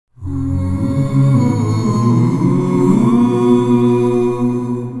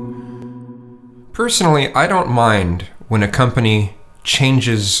Personally, I don't mind when a company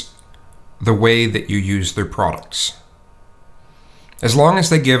changes the way that you use their products. As long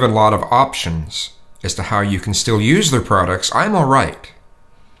as they give a lot of options as to how you can still use their products, I'm all right.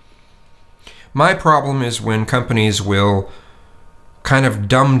 My problem is when companies will kind of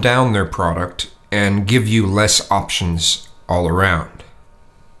dumb down their product and give you less options all around.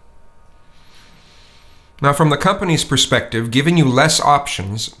 Now, from the company's perspective, giving you less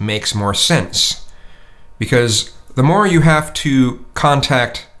options makes more sense, because the more you have to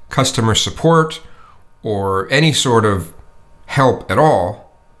contact customer support or any sort of help at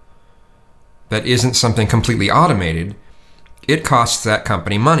all that isn't something completely automated, it costs that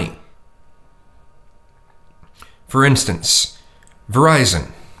company money. For instance,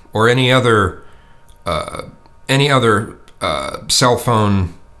 Verizon or any other cell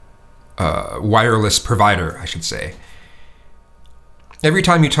phone wireless provider, I should say. Every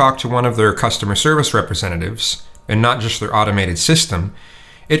time you talk to one of their customer service representatives, and not just their automated system,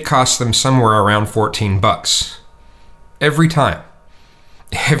 it costs them somewhere around $14. Every time.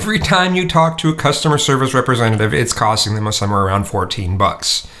 Every time you talk to a customer service representative, it's costing them somewhere around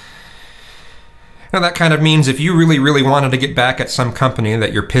 $14. Now that kind of means if you really, really wanted to get back at some company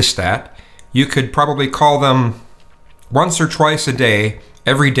that you're pissed at, you could probably call them once or twice a day,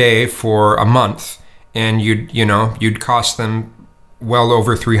 every day for a month, and you'd cost them well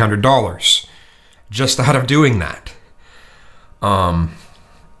over $300 just out of doing that.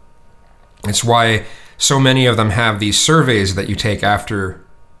 It's why so many of them have these surveys that you take after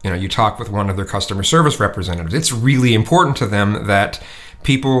you talk with one of their customer service representatives. It's really important to them that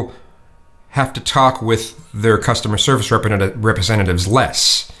people have to talk with their customer service representatives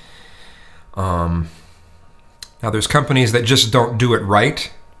less. Now, there's companies that just don't do it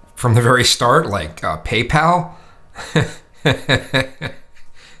right from the very start, like PayPal.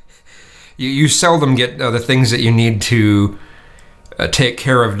 You seldom get the things that you need to take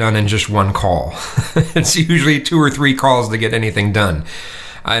care of done in just one call. It's usually 2 or 3 calls to get anything done.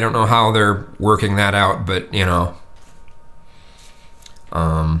 I don't know how they're working that out, but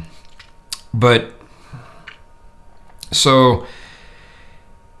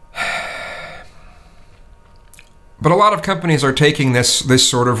But a lot of companies are taking this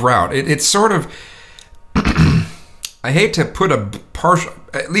sort of route. It's sort of, I hate to put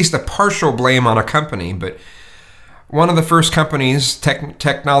at least a partial blame on a company, but one of the first companies,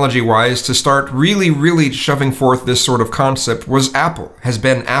 technology-wise, to start really, really shoving forth this sort of concept has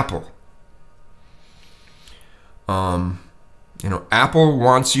been Apple. Apple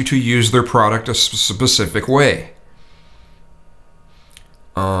wants you to use their product a specific way.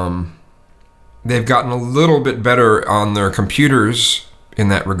 They've gotten a little bit better on their computers in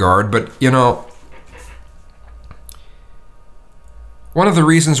that regard, but one of the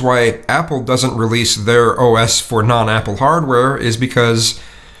reasons why Apple doesn't release their OS for non-Apple hardware is because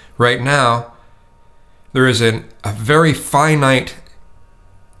right now there is a very finite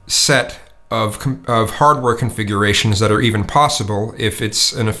set of hardware configurations that are even possible if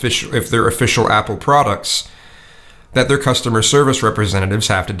they're official Apple products that their customer service representatives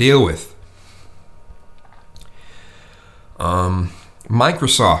have to deal with.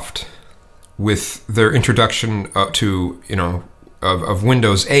 Microsoft, with their introduction of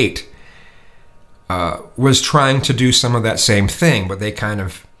Windows 8, was trying to do some of that same thing, but they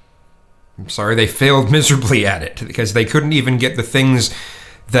they failed miserably at it because they couldn't even get the things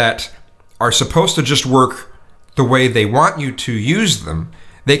that are supposed to just work the way they want you to use them.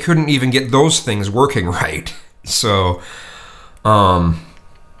 They couldn't even get those things working right. So,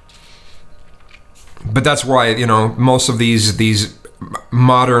 but that's why, most of these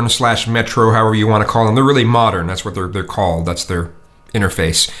modern / metro, however you want to call them, they're really modern. That's what they're called. That's their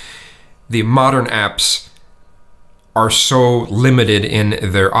interface. The modern apps are so limited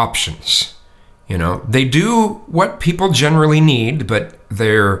in their options. They do what people generally need, but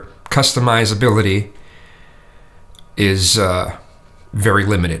their customizability is very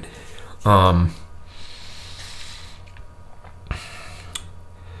limited.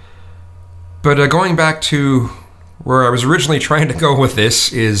 But going back to where I was originally trying to go with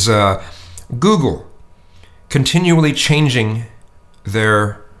this is Google continually changing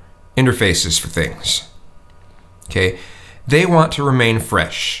their interfaces for things. Okay, they want to remain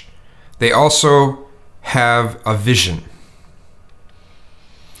fresh. They also have a vision.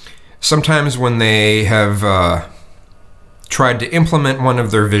 Sometimes when they have tried to implement one of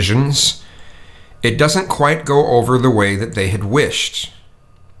their visions, it doesn't quite go over the way that they had wished.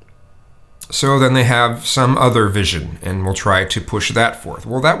 So then they have some other vision and will try to push that forth.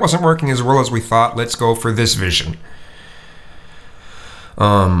 Well, that wasn't working as well as we thought. Let's go for this vision.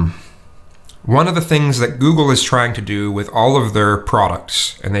 one of the things that Google is trying to do with all of their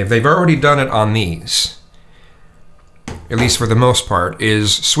products, and they've already done it on these, at least for the most part,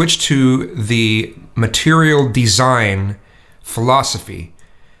 is switch to the material design philosophy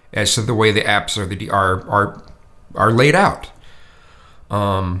as to the way the apps are laid out.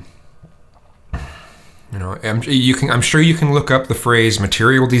 You know, I'm sure you can look up the phrase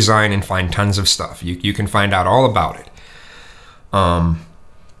material design and find tons of stuff. You can find out all about it.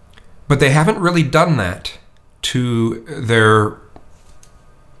 But they haven't really done that to their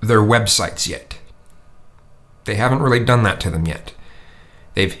websites yet. They haven't really done that to them yet.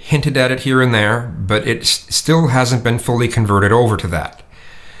 They've hinted at it here and there, but it still hasn't been fully converted over to that.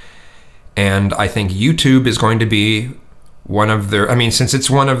 And I think YouTube is going to be one of their, I mean, since it's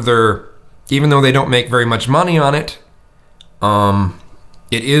one of their, even though they don't make very much money on it,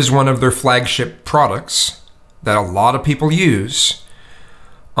 it is one of their flagship products that a lot of people use.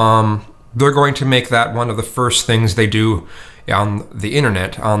 They're going to make that one of the first things they do on the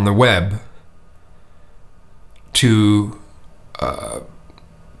internet, on the web, to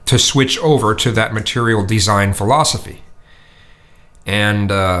switch over to that material design philosophy. And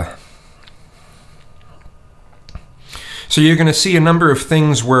so you're going to see a number of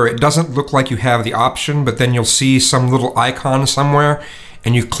things where it doesn't look like you have the option, but then you'll see some little icon somewhere,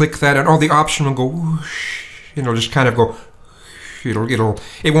 and you click that, and the option will go whoosh. It'll just kind of go.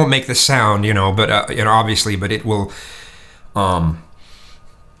 It won't make the sound, but obviously, but it will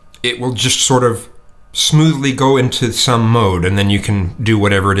just sort of smoothly go into some mode, and then you can do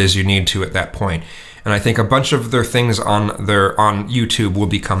whatever it is you need to at that point. And I think a bunch of their things on YouTube will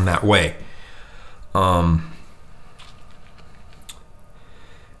become that way.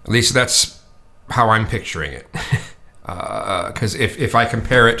 At least that's how I'm picturing it. Because if I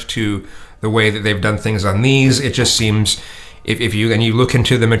compare it to the way that they've done things on these, it just seems, if you look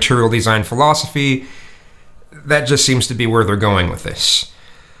into the material design philosophy, that just seems to be where they're going with this.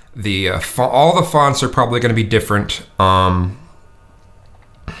 All the fonts are probably going to be different.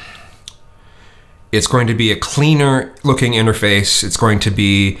 It's going to be a cleaner looking interface. It's going to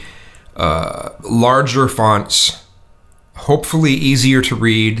be larger fonts, hopefully easier to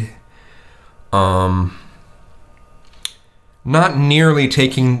read. Not nearly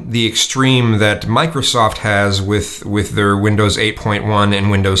taking the extreme that Microsoft has with their Windows 8.1 and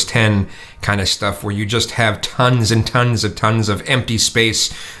Windows 10 kind of stuff, where you just have tons and tons of empty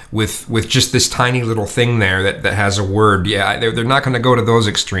space with just this tiny little thing there that has a word. Yeah, they're not going to go to those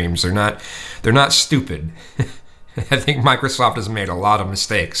extremes. They're not stupid. I think Microsoft has made a lot of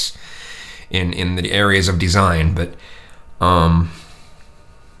mistakes in the areas of design, but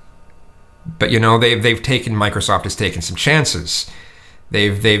Microsoft has taken some chances.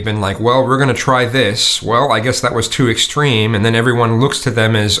 They've been like, well, we're going to try this. Well, I guess that was too extreme. And then everyone looks to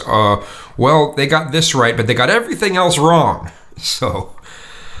them as, well, they got this right, but they got everything else wrong. So,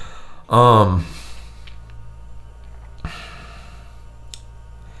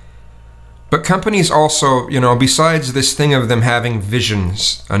 but companies also, besides this thing of them having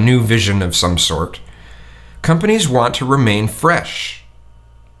visions, a new vision of some sort, companies want to remain fresh.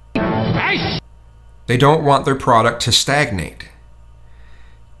 They don't want their product to stagnate.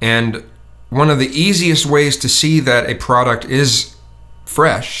 And one of the easiest ways to see that a product is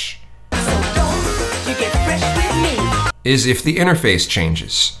fresh is if the interface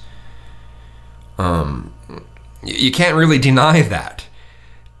changes. You can't really deny that.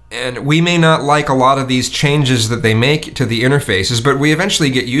 And we may not like a lot of these changes that they make to the interfaces, but we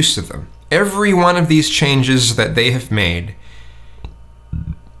eventually get used to them. Every one of these changes that they have made,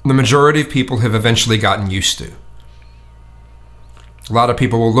 the majority of people have eventually gotten used to. A lot of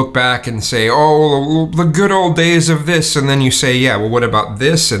people will look back and say, oh, the good old days of this, and then you say, yeah, well, what about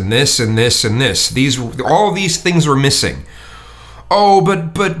this and this and this and this? All these things were missing. Oh,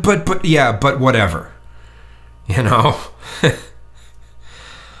 but yeah, but whatever.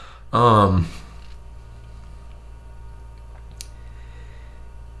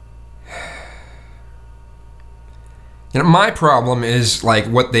 My problem is like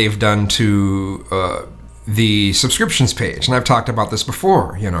what they've done to the subscriptions page, and I've talked about this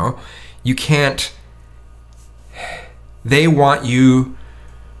before. You can't. They want you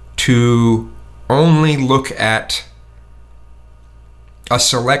to only look at a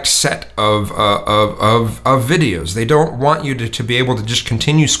select set of videos. They don't want you to be able to just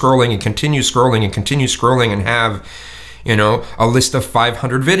continue scrolling and continue scrolling and continue scrolling and have, a list of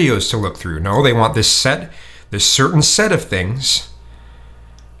 500 videos to look through. No, they want this certain set of things.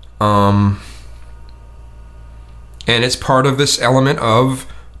 And it's part of this element of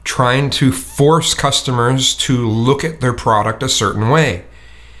trying to force customers to look at their product a certain way.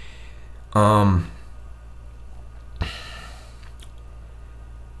 You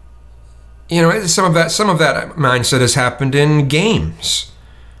know, some of that mindset has happened in games,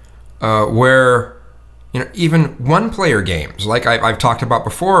 where, you know, even one-player games, like I've talked about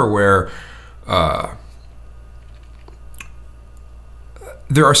before, where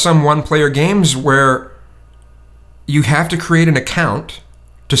there are some one-player games where you have to create an account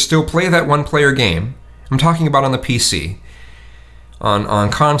to still play that one-player game. I'm talking about on the PC. On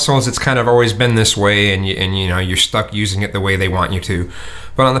consoles, it's kind of always been this way, and you know, you're stuck using it the way they want you to.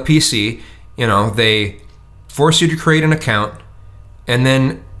 But on the PC, you know, they force you to create an account, and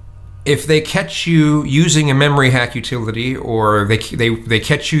then if they catch you using a memory hack utility, or they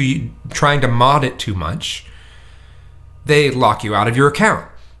catch you trying to mod it too much, they lock you out of your account,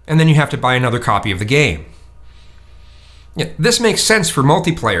 and then you have to buy another copy of the game. Yeah, this makes sense for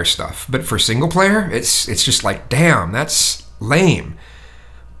multiplayer stuff, but for single player, it's just like, damn, that's lame.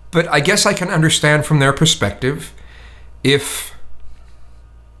 But I guess I can understand from their perspective, if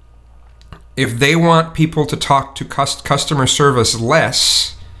they want people to talk to customer service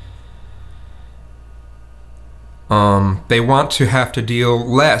less, they want to have to deal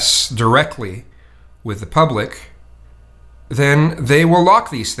less directly with the public, then they will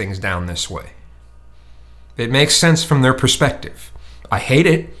lock these things down this way. It makes sense from their perspective. I hate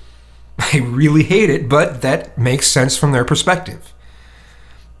it. I really hate it, but that makes sense from their perspective.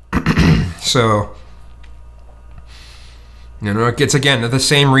 So, you know, it gets, again, the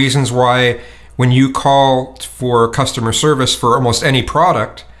same reasons why when you call for customer service for almost any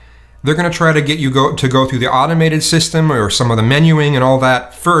product, they're going to try to get you to go through the automated system or some of the menuing and all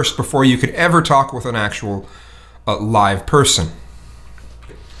that first before you could ever talk with an actual live person.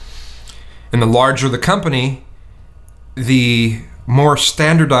 And the larger the company, the more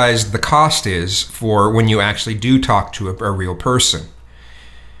standardized the cost is for when you actually do talk to a real person.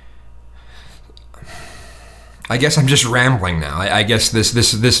 I guess I'm just rambling now. I guess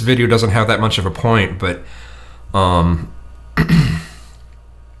this video doesn't have that much of a point, but I'll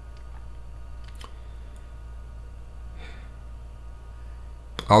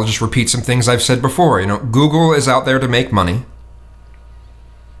just repeat some things I've said before. You know, Google is out there to make money.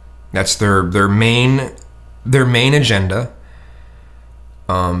 That's their main agenda.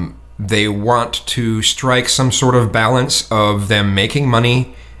 They want to strike some sort of balance of them making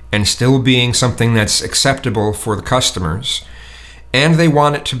money and still being something that's acceptable for the customers. And they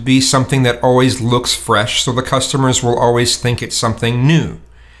want it to be something that always looks fresh, so the customers will always think it's something new.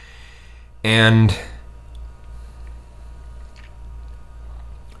 And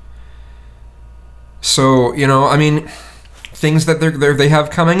so, you know, I mean, things that they have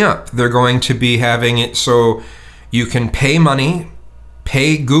coming up. They're going to be having it so you can pay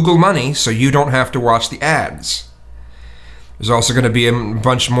Google money so you don't have to watch the ads. There's also going to be a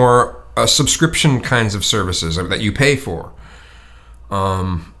bunch more subscription kinds of services that you pay for.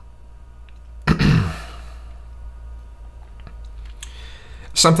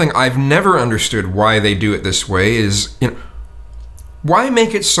 Something I've never understood why they do it this way is, you know, why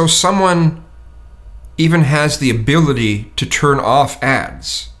make it so someone even has the ability to turn off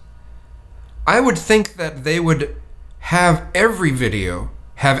ads? I would think that they would have every video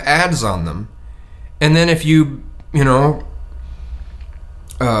have ads on them, and then if you know,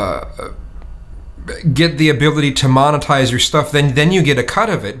 get the ability to monetize your stuff, then you get a cut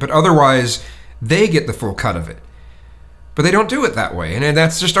of it, but otherwise they get the full cut of it. But they don't do it that way, and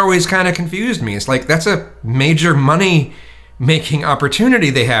that's just always kind of confused me. It's like, that's a major money making opportunity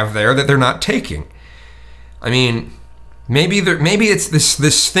they have there that they're not taking. I mean, maybe it's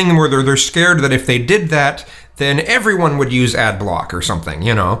this thing where they're scared that if they did that, then everyone would use ad block or something,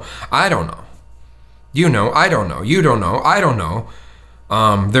 you know? I don't know. You know, I don't know. You don't know. I don't know.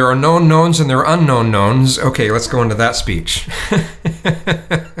 There are known knowns and there are unknown knowns. Okay, let's go into that speech.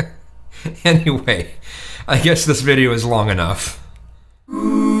 Anyway, I guess this video is long enough.